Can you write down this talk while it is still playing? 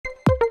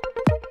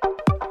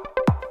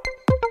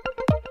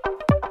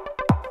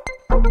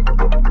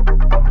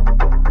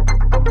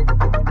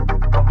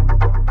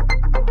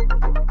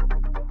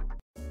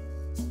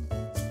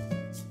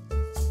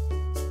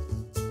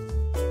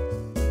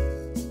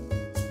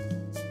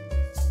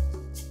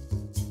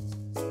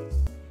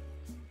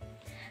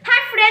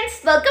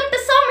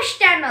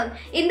channel.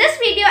 In this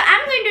video, I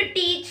am going to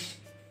teach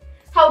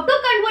how to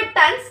convert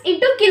tons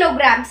into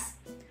kilograms.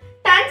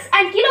 Tons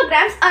and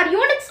kilograms are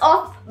units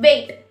of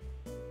weight.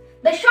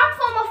 The short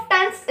form of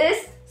tons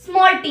is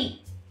small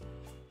t.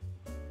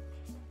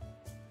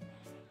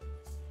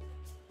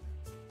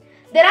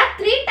 There are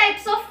three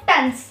types of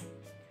tons: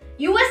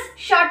 US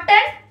short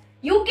ton,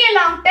 UK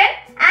long ton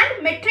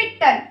and metric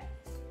ton.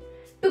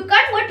 To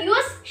convert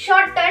US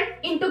short ton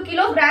into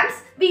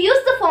kilograms, we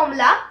use the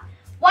formula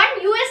 1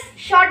 US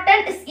short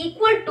ton is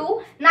equal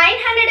to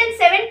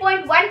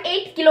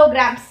 907.18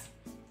 kilograms.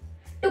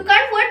 To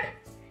convert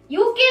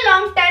UK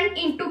long ton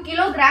into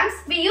kilograms,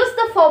 we use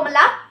the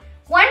formula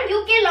 1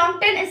 UK long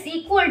ton is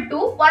equal to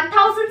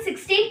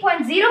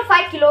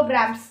 1016.05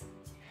 kilograms.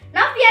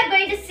 Now we are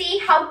going to see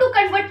how to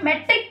convert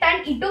metric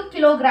ton into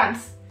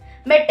kilograms.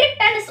 Metric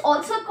ton is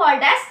also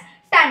called as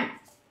ton.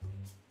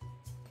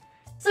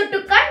 So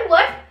to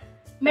convert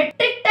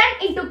metric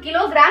ton into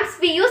kilograms,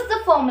 we use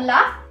the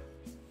formula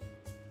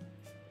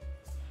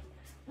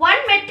 1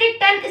 metric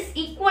ton is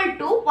equal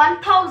to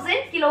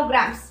 1000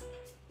 kilograms.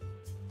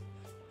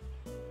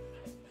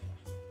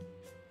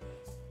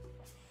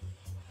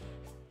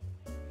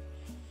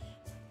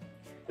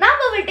 Now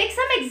we will take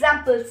some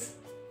examples.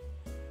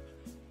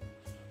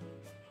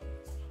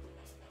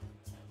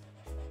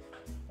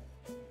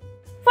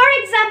 For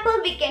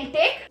example, we can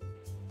take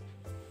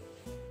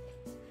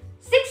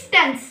 6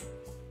 tons.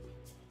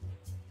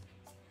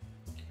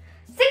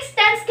 6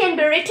 tons can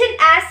be written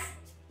as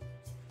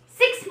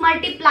 6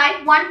 multiply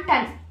 1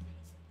 ton.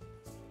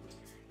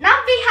 Now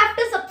we have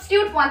to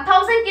substitute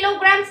 1000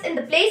 kilograms in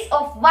the place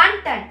of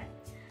 1 ton.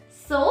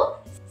 So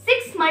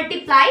 6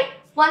 multiply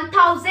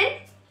 1000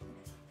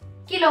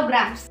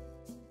 kilograms.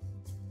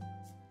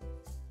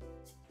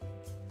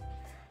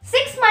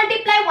 6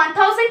 multiply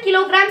 1000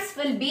 kilograms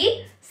will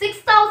be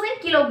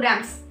 6000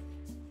 kilograms.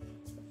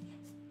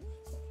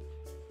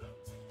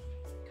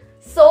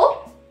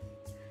 So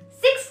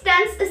 6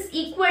 tons is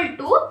equal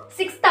to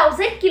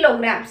 6000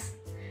 kilograms.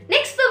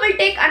 Next we will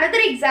take another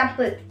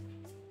example.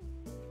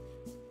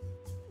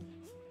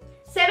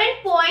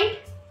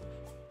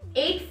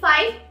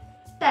 7.85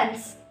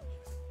 tons.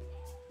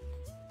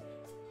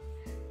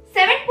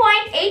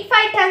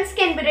 7.85 tons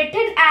can be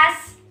written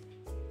as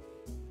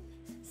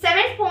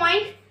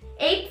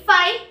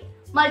 7.85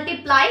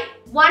 multiply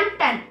 1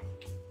 ton.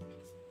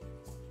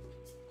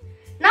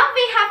 Now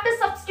we have to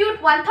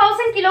substitute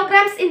 1000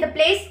 kilograms in the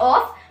place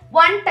of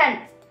 1 ton.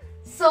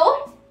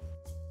 So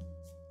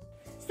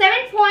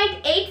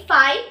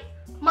 7.85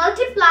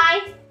 multiply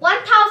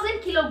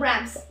 1000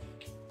 kilograms.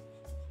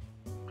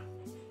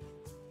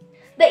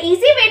 The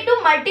easy way to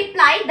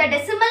multiply the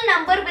decimal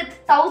number with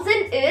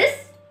 1000 is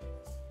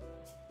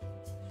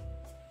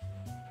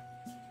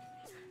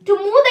to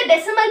move the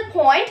decimal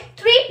point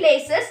 3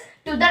 places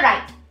to the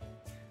right.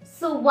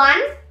 So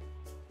 1,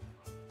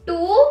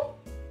 2,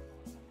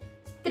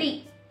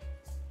 3.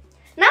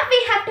 Now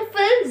we have to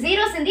fill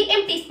zeros in the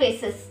empty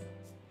spaces.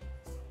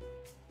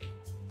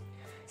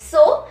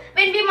 So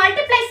when we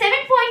multiply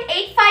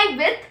 7.85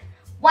 with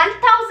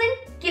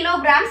 1000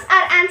 kilograms,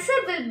 our answer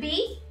will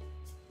be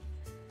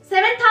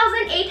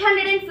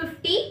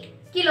 7850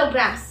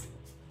 kilograms.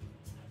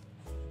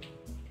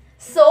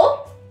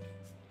 So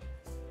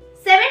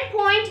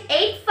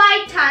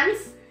 7.85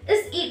 tons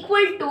is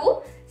equal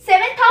to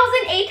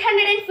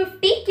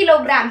 7850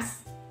 kilograms.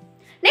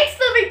 Next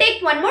we will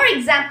take one more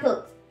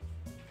example.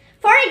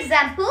 For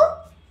example,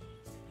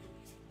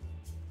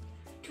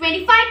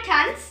 25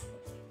 tons,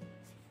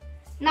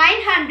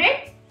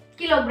 900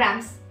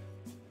 kilograms.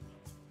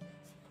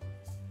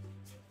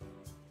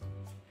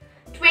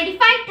 25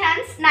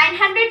 tons,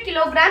 900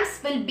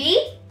 kilograms will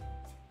be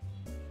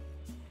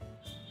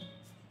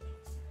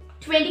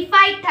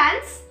 25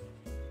 tons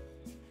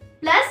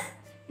plus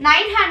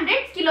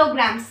 900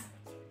 kilograms.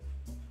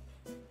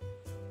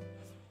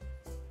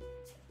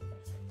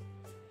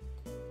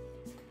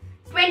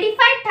 25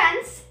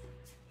 tons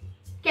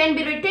can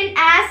be written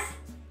as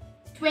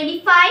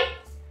 25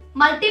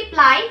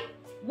 multiply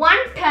 1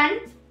 ton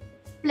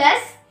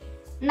plus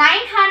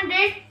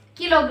 900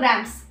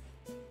 kilograms.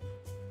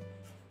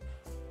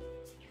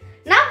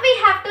 Now we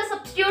have to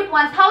substitute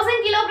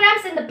 1000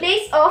 kilograms in the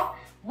place of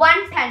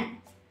 1 ton.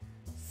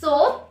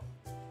 So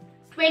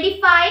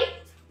 25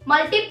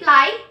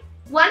 multiply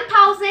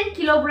 1000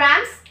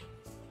 kilograms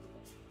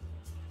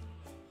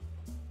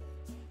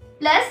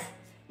plus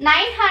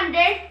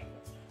 900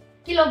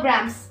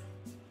 kilograms.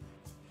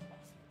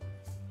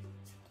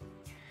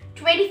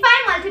 25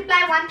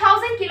 multiply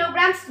 1000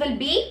 kilograms will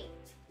be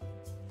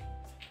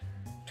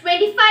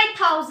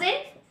 25,000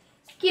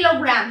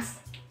 kilograms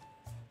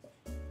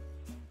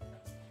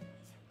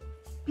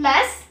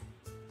plus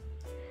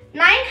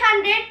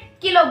 900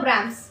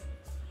 kilograms.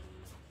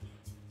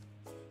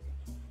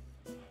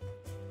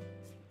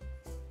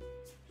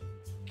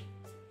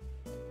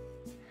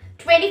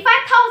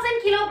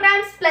 25,000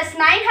 kilograms plus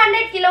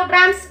 900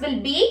 kilograms will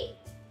be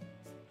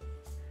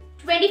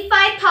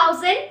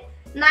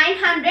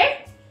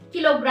 25,900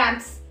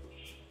 kilograms.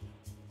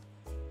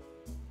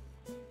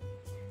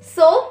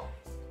 So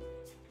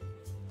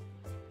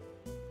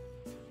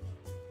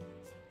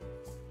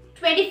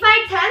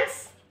 25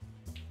 tons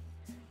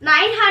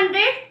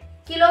 900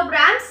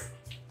 kilograms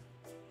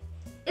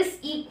is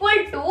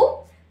equal to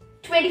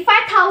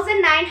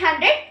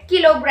 25,900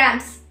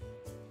 kilograms.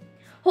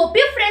 Hope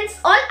you friends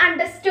all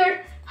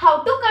understood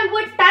how to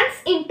convert tons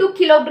into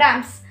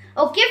kilograms.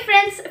 Okay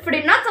friends, if you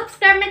did not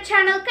subscribe my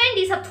channel,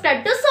 kindly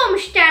subscribe to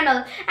Sowmi's channel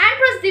and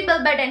press the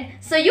bell button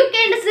so you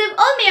can receive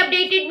all my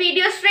updated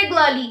videos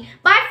regularly.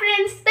 Bye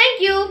friends,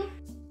 thank you.